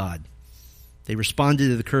of God. They responded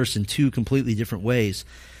to the curse in two completely different ways.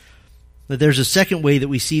 But there's a second way that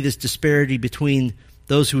we see this disparity between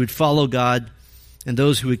those who would follow God and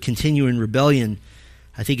those who would continue in rebellion.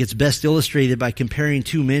 I think it's best illustrated by comparing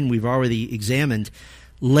two men we've already examined.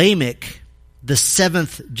 Lamech, the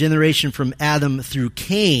seventh generation from Adam through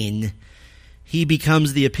Cain, he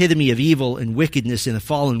becomes the epitome of evil and wickedness in a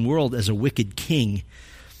fallen world as a wicked king.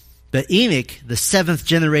 But Enoch, the seventh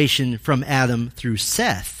generation from Adam through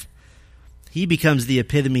Seth, he becomes the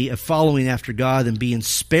epitome of following after God and being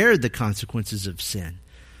spared the consequences of sin.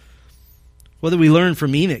 What do we learn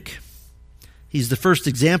from Enoch? He's the first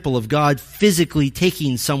example of God physically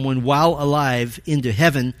taking someone while alive into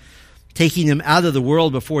heaven, taking him out of the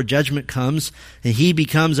world before judgment comes, and he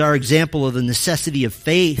becomes our example of the necessity of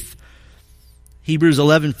faith. Hebrews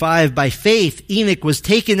 11:5, by faith Enoch was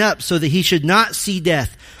taken up so that he should not see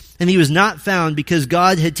death, and he was not found because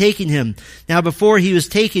God had taken him. Now before he was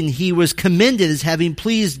taken, he was commended as having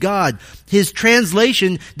pleased God. His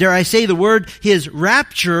translation, dare I say the word, his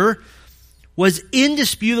rapture, was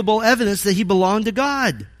indisputable evidence that he belonged to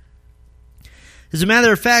God. As a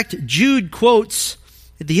matter of fact, Jude quotes,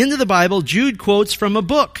 at the end of the Bible, Jude quotes from a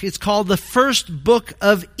book. It's called the First Book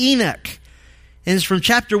of Enoch. And it's from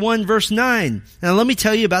chapter 1, verse 9. Now let me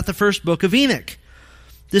tell you about the First Book of Enoch.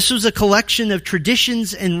 This was a collection of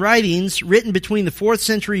traditions and writings written between the 4th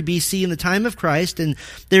century BC and the time of Christ, and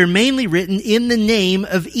they're mainly written in the name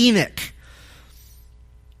of Enoch.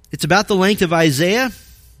 It's about the length of Isaiah.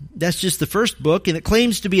 That's just the first book, and it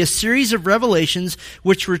claims to be a series of revelations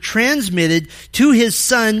which were transmitted to his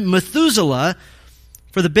son Methuselah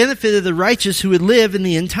for the benefit of the righteous who would live in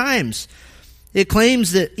the end times. It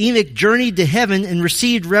claims that Enoch journeyed to heaven and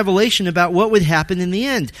received revelation about what would happen in the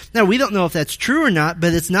end. Now, we don't know if that's true or not,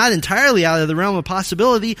 but it's not entirely out of the realm of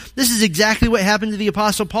possibility. This is exactly what happened to the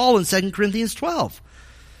Apostle Paul in 2 Corinthians 12.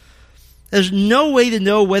 There's no way to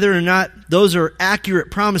know whether or not those are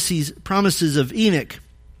accurate promises of Enoch.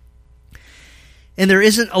 And there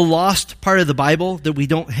isn't a lost part of the Bible that we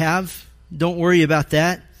don't have. Don't worry about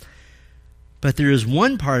that. But there is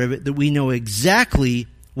one part of it that we know exactly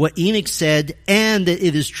what Enoch said, and that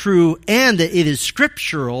it is true, and that it is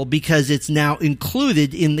scriptural because it's now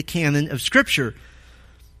included in the canon of Scripture.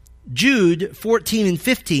 Jude 14 and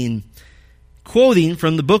 15, quoting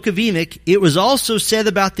from the book of Enoch, it was also said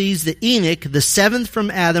about these that Enoch, the seventh from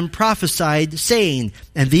Adam, prophesied, saying,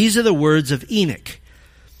 and these are the words of Enoch,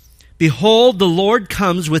 behold, the Lord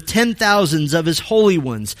comes with 10,000s of his holy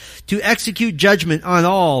ones to execute judgment on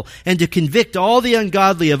all and to convict all the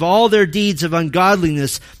ungodly of all their deeds of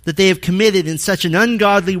ungodliness that they have committed in such an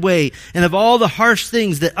ungodly way and of all the harsh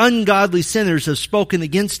things that ungodly sinners have spoken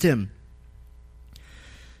against him.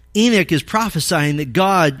 Enoch is prophesying that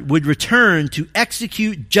God would return to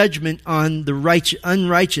execute judgment on the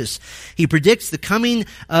unrighteous. He predicts the coming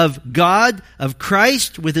of God, of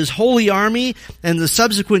Christ, with his holy army, and the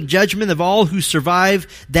subsequent judgment of all who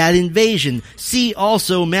survive that invasion. See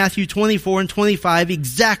also Matthew 24 and 25,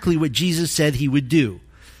 exactly what Jesus said he would do.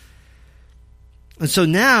 And so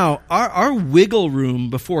now, our wiggle room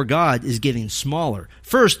before God is getting smaller.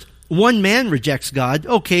 First, one man rejects God.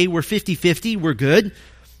 Okay, we're 50-50, we're good.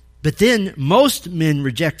 But then most men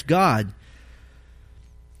reject God.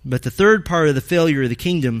 But the third part of the failure of the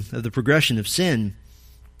kingdom, of the progression of sin,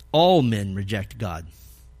 all men reject God.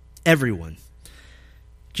 Everyone.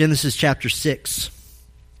 Genesis chapter 6,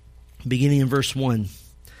 beginning in verse 1.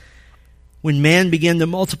 When man began to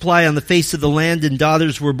multiply on the face of the land and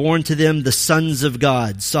daughters were born to them, the sons of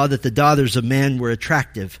God saw that the daughters of man were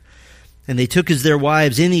attractive, and they took as their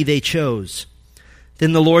wives any they chose.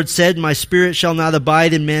 Then the Lord said, My spirit shall not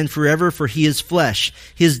abide in man forever, for he is flesh.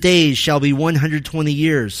 His days shall be 120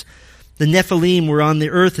 years. The Nephilim were on the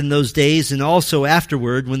earth in those days, and also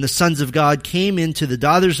afterward, when the sons of God came into the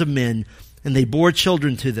daughters of men, and they bore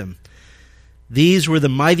children to them. These were the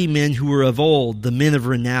mighty men who were of old, the men of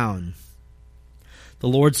renown. The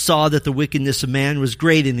Lord saw that the wickedness of man was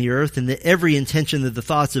great in the earth, and that every intention of the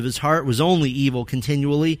thoughts of his heart was only evil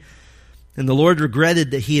continually. And the Lord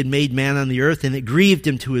regretted that he had made man on the earth, and it grieved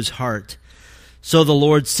him to his heart. So the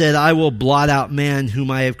Lord said, I will blot out man whom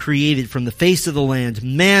I have created from the face of the land,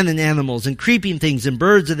 man and animals, and creeping things, and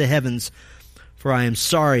birds of the heavens, for I am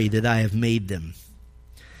sorry that I have made them.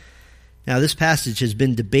 Now, this passage has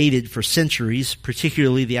been debated for centuries,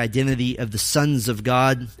 particularly the identity of the sons of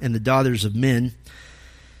God and the daughters of men.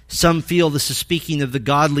 Some feel this is speaking of the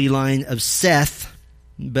godly line of Seth,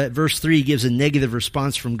 but verse 3 gives a negative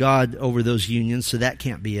response from God over those unions, so that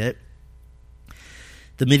can't be it.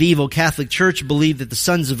 The medieval Catholic Church believed that the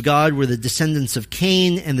sons of God were the descendants of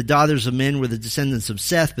Cain and the daughters of men were the descendants of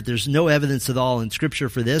Seth, but there's no evidence at all in Scripture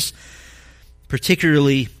for this,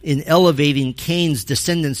 particularly in elevating Cain's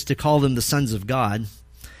descendants to call them the sons of God.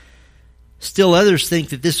 Still others think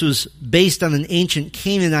that this was based on an ancient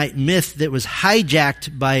Canaanite myth that was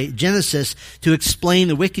hijacked by Genesis to explain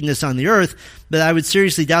the wickedness on the earth, but I would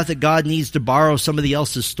seriously doubt that God needs to borrow somebody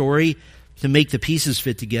else's story to make the pieces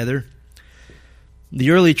fit together. The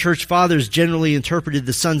early church fathers generally interpreted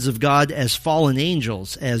the sons of God as fallen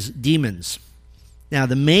angels, as demons. Now,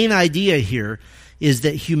 the main idea here is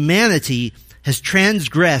that humanity has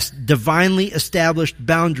transgressed divinely established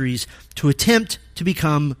boundaries to attempt to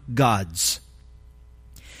become gods.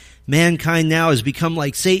 Mankind now has become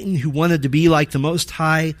like Satan, who wanted to be like the Most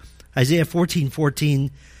High. Isaiah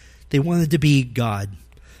 14:14, they wanted to be God.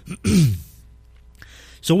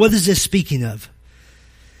 So what is this speaking of?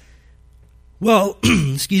 Well,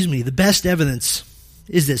 the best evidence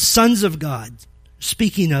is that sons of God,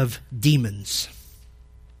 speaking of demons.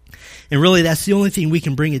 And really, that's the only thing we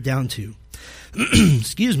can bring it down to.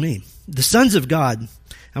 The sons of God,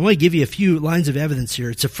 I want to give you a few lines of evidence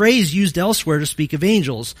here. It's a phrase used elsewhere to speak of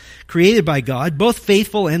angels, created by God, both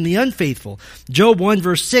faithful and the unfaithful. Job 1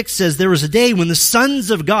 verse 6 says, There was a day when the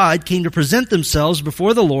sons of God came to present themselves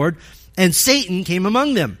before the Lord, and Satan came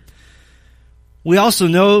among them. We also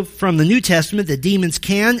know from the New Testament that demons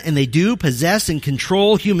can, and they do, possess and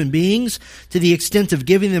control human beings to the extent of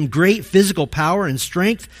giving them great physical power and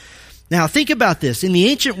strength. Now think about this. In the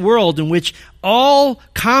ancient world in which all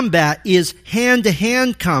combat is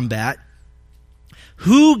hand-to-hand combat,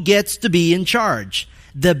 who gets to be in charge?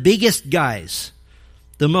 The biggest guys,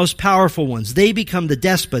 the most powerful ones. They become the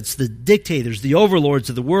despots, the dictators, the overlords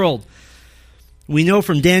of the world. We know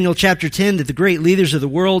from Daniel chapter 10 that the great leaders of the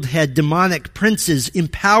world had demonic princes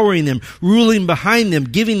empowering them, ruling behind them,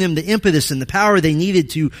 giving them the impetus and the power they needed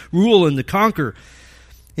to rule and to conquer.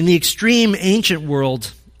 In the extreme ancient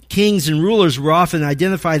world, kings and rulers were often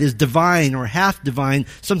identified as divine or half-divine,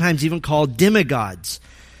 sometimes even called demigods.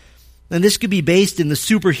 And this could be based in the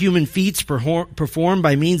superhuman feats performed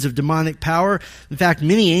by means of demonic power. In fact,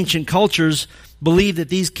 many ancient cultures believed that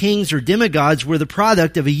these kings or demigods were the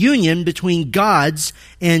product of a union between gods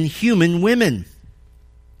and human women.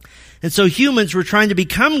 And so humans were trying to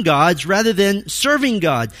become gods rather than serving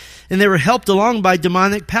God. And they were helped along by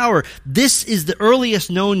demonic power. This is the earliest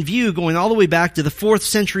known view going all the way back to the 4th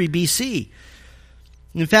century BC.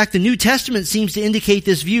 In fact, the New Testament seems to indicate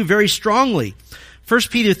this view very strongly. 1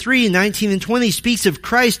 Peter 3:19 and 20 speaks of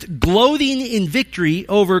Christ gloating in victory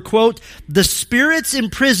over, quote, the spirits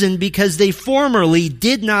imprisoned because they formerly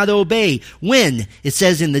did not obey. When? It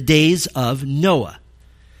says in the days of Noah.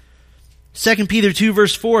 2 Peter 2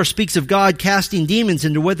 verse 4 speaks of God casting demons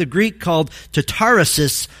into what the Greek called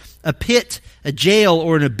Tartarus, a pit, a jail,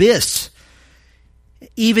 or an abyss.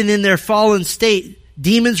 Even in their fallen state,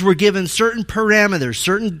 demons were given certain parameters,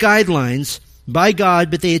 certain guidelines by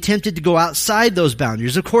God, but they attempted to go outside those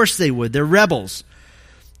boundaries. Of course they would. They're rebels.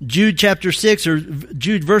 Jude verse 6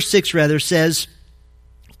 says,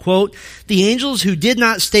 Quote, "The angels who did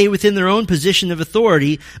not stay within their own position of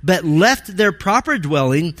authority, but left their proper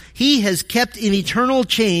dwelling, he has kept in eternal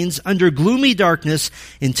chains under gloomy darkness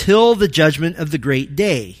until the judgment of the great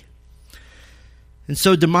day." And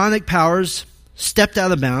so demonic powers stepped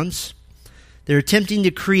out of bounds. They're attempting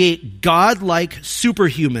to create God-like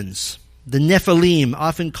superhumans, the Nephilim,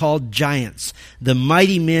 often called giants, the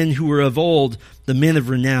mighty men who were of old, the men of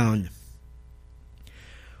renown.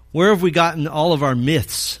 Where have we gotten all of our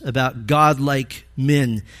myths about God-like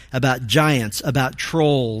men, about giants, about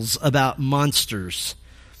trolls, about monsters?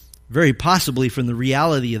 Very possibly from the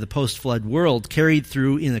reality of the post-flood world, carried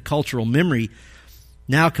through in a cultural memory,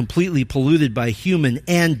 now completely polluted by human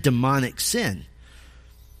and demonic sin.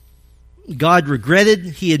 God regretted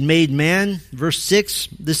he had made man. Verse 6,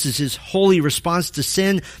 this is his holy response to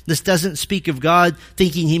sin. This doesn't speak of God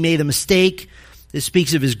thinking he made a mistake. It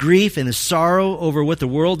speaks of his grief and his sorrow over what the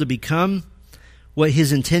world had become, what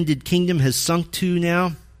his intended kingdom has sunk to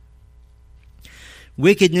now.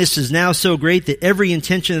 Wickedness is now so great that every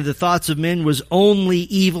intention of the thoughts of men was only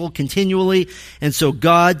evil continually, and so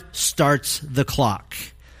God starts the clock,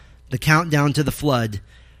 the countdown to the flood,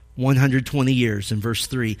 120 years in verse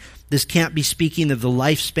 3. This can't be speaking of the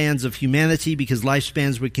lifespans of humanity, because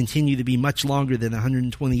lifespans would continue to be much longer than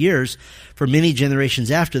 120 years for many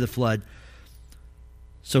generations after the flood.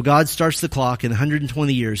 So God starts the clock in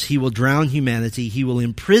 120 years. He will drown humanity. He will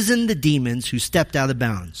imprison the demons who stepped out of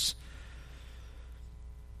bounds.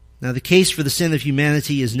 Now, the case for the sin of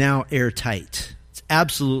humanity is now airtight. It's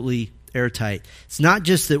absolutely airtight. It's not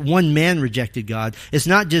just that one man rejected God. It's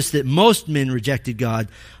not just that most men rejected God.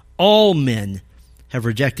 All men have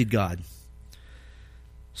rejected God.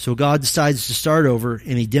 So God decides to start over,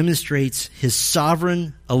 and he demonstrates his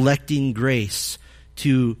sovereign electing grace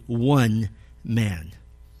to one man.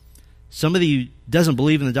 Somebody who doesn't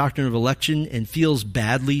believe in the doctrine of election and feels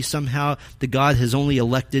badly somehow that God has only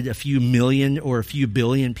elected a few million or a few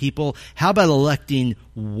billion people, how about electing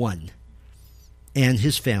one and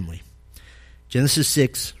his family? Genesis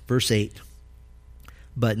 6, verse 8.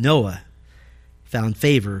 But Noah found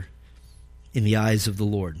favor in the eyes of the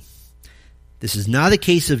Lord. This is not a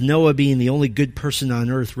case of Noah being the only good person on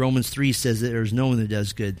earth. Romans 3 says that there's no one that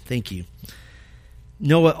does good. Thank you.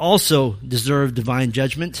 Noah also deserved divine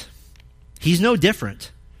judgment. He's no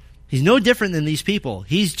different. He's no different than these people.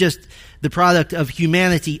 He's just the product of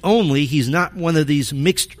humanity only. He's not one of these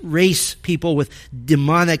mixed race people with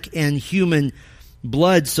demonic and human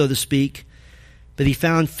blood, so to speak. But he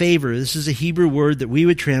found favor. This is a Hebrew word that we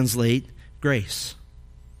would translate grace.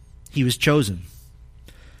 He was chosen.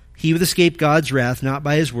 He would escape God's wrath, not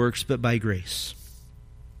by his works, but by grace.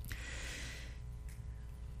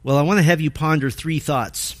 Well, I want to have you ponder three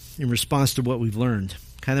thoughts in response to what we've learned,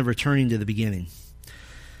 kind of returning to the beginning.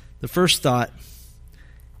 The first thought,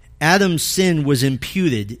 Adam's sin was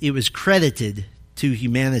imputed. It was credited to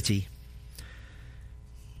humanity.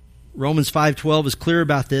 Romans 5:12 is clear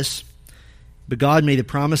about this. But God made a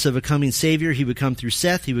promise of a coming Savior. He would come through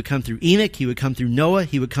Seth. He would come through Enoch. He would come through Noah.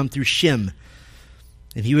 He would come through Shem.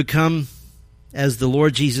 And he would come as the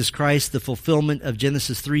Lord Jesus Christ, the fulfillment of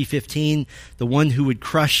Genesis 3:15, the one who would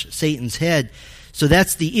crush Satan's head. So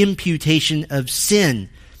that's the imputation of sin.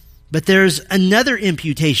 But there's another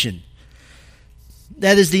imputation.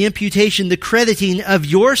 That is the imputation, the crediting of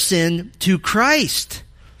your sin to Christ.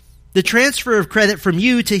 The transfer of credit from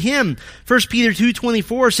you to him. 1 Peter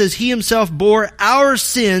 2:24 says he himself bore our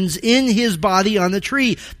sins in his body on the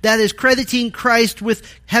tree. That is crediting Christ with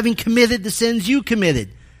having committed the sins you committed.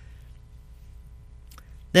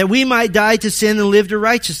 That we might die to sin and live to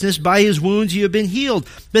righteousness. By his wounds you have been healed.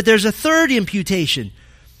 But there's a third imputation.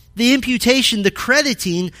 The imputation, the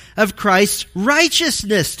crediting of Christ's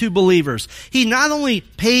righteousness to believers. He not only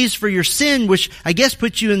pays for your sin, which I guess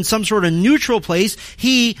puts you in some sort of neutral place,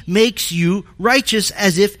 he makes you righteous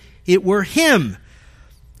as if it were him.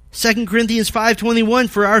 2 Corinthians 5:21,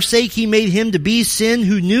 for our sake he made him to be sin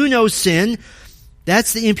who knew no sin.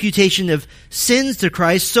 That's the imputation of sins to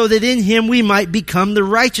Christ, so that in him we might become the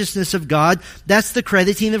righteousness of God. That's the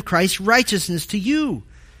crediting of Christ's righteousness to you.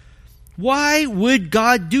 Why would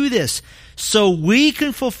God do this? So we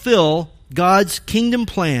can fulfill God's kingdom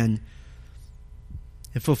plan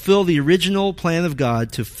and fulfill the original plan of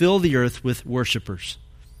God to fill the earth with worshipers.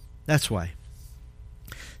 That's why.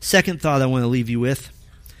 Second thought I want to leave you with.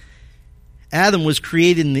 Adam was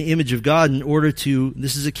created in the image of God in order to,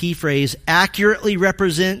 this is a key phrase, accurately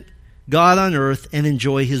represent God on earth and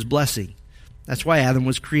enjoy his blessing. That's why Adam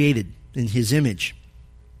was created in his image.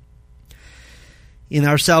 In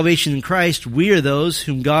our salvation in Christ, we are those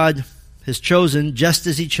whom God has chosen, just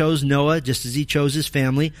as he chose Noah, just as he chose his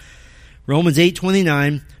family. Romans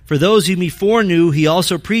 8:29, for those whom he foreknew, he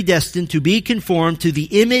also predestined to be conformed to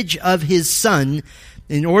the image of his Son,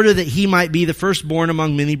 in order that he might be the firstborn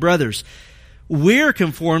among many brothers. We're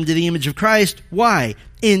conformed to the image of Christ. Why?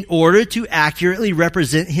 In order to accurately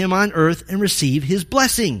represent him on earth and receive his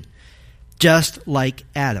blessing. Just like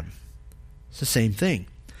Adam. It's the same thing.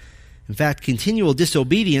 In fact, continual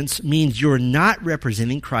disobedience means you're not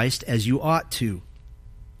representing Christ as you ought to.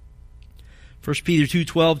 1 Peter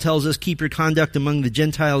 2:12 tells us, keep your conduct among the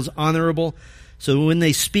Gentiles honorable, so when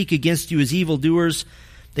they speak against you as evildoers,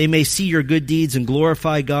 they may see your good deeds and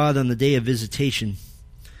glorify God on the day of visitation.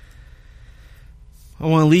 I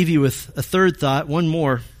want to leave you with a third thought, one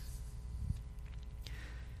more.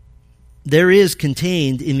 There is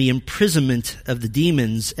contained in the imprisonment of the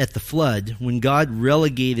demons at the flood, when God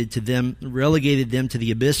relegated them to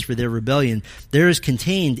the abyss for their rebellion, there is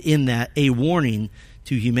contained in that a warning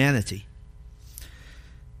to humanity.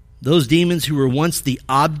 Those demons who were once the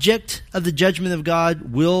object of the judgment of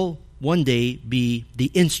God will one day be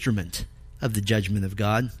the instrument of the judgment of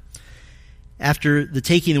God. After the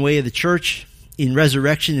taking away of the church in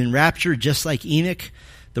resurrection and rapture, just like Enoch,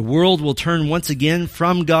 the world will turn once again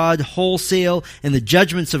from God wholesale, and the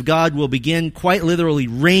judgments of God will begin quite literally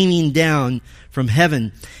raining down from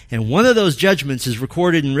heaven. And one of those judgments is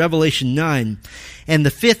recorded in Revelation 9. And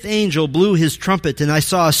the fifth angel blew his trumpet, and I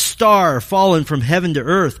saw a star fallen from heaven to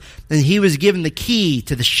earth, and he was given the key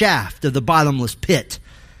to the shaft of the bottomless pit.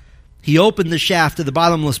 He opened the shaft of the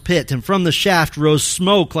bottomless pit, and from the shaft rose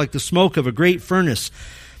smoke like the smoke of a great furnace.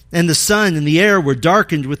 And the sun and the air were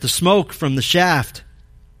darkened with the smoke from the shaft.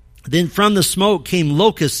 Then from the smoke came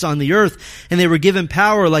locusts on the earth, and they were given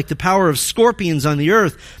power like the power of scorpions on the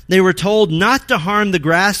earth. They were told not to harm the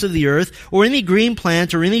grass of the earth, or any green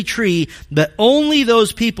plant, or any tree, but only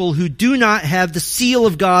those people who do not have the seal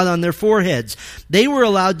of God on their foreheads. They were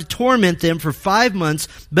allowed to torment them for 5 months,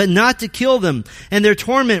 but not to kill them. And their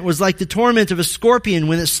torment was like the torment of a scorpion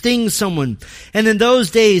when it stings someone. And in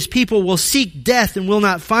those days people will seek death and will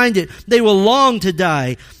not find it. They will long to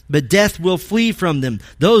die, but death will flee from them.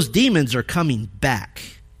 Those demons are coming back.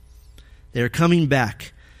 They're coming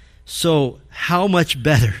back. So how much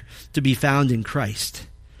better to be found in Christ?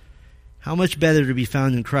 How much better to be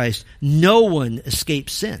found in Christ? No one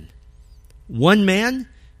escapes sin. One man?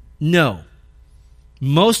 No.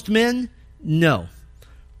 Most men? No.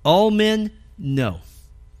 All men? No.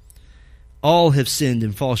 All have sinned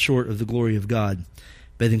and fall short of the glory of God.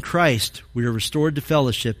 But in Christ, we are restored to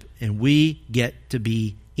fellowship, and we get to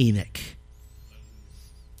be Enoch.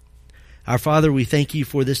 Our Father, we thank you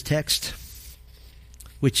for this text,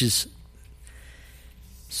 which is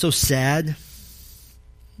so sad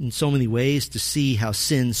in so many ways to see how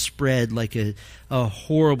sin spread like a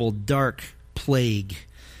horrible, dark plague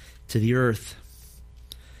to the earth.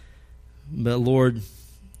 But Lord,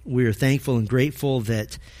 we are thankful and grateful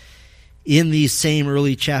that in these same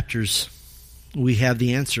early chapters we have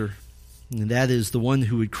the answer. And that is the one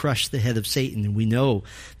who would crush the head of Satan. And we know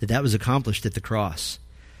that that was accomplished at the cross.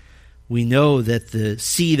 We know that the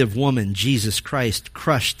seed of woman, Jesus Christ,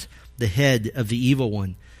 crushed the head of the evil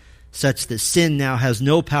one, such that sin now has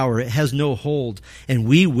no power, it has no hold, and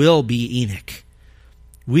we will be Enoch.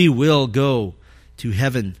 We will go to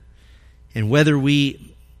heaven. And whether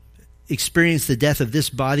we experience the death of this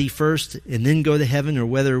body first and then go to heaven, or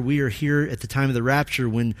whether we are here at the time of the rapture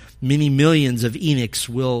when many millions of Enochs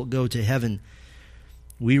will go to heaven,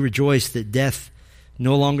 we rejoice that death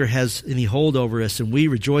no longer has any hold over us, and we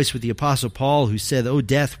rejoice with the Apostle Paul, who said, "O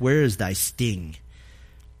death, where is thy sting?"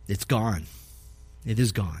 It's gone. It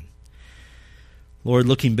is gone. Lord,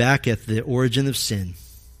 looking back at the origin of sin,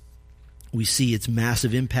 we see its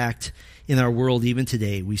massive impact in our world even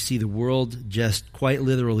today. We see the world just quite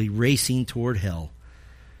literally racing toward hell.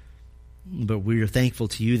 But we are thankful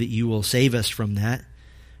to you that you will save us from that.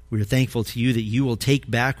 We are thankful to you that you will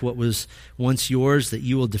take back what was once yours, that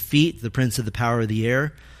you will defeat the prince of the power of the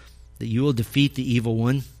air, that you will defeat the evil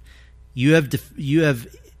one. You have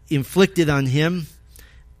inflicted on him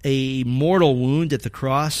a mortal wound at the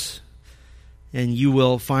cross, and you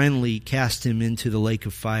will finally cast him into the lake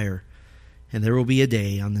of fire. And there will be a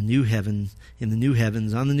day on the new heaven, in the new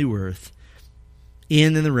heavens, on the new earth,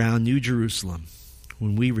 in and around New Jerusalem,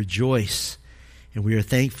 when we rejoice and we are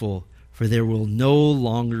thankful, for there will no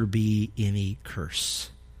longer be any curse.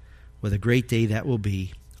 What a great day that will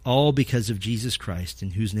be, all because of Jesus Christ,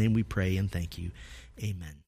 in whose name we pray and thank you. Amen.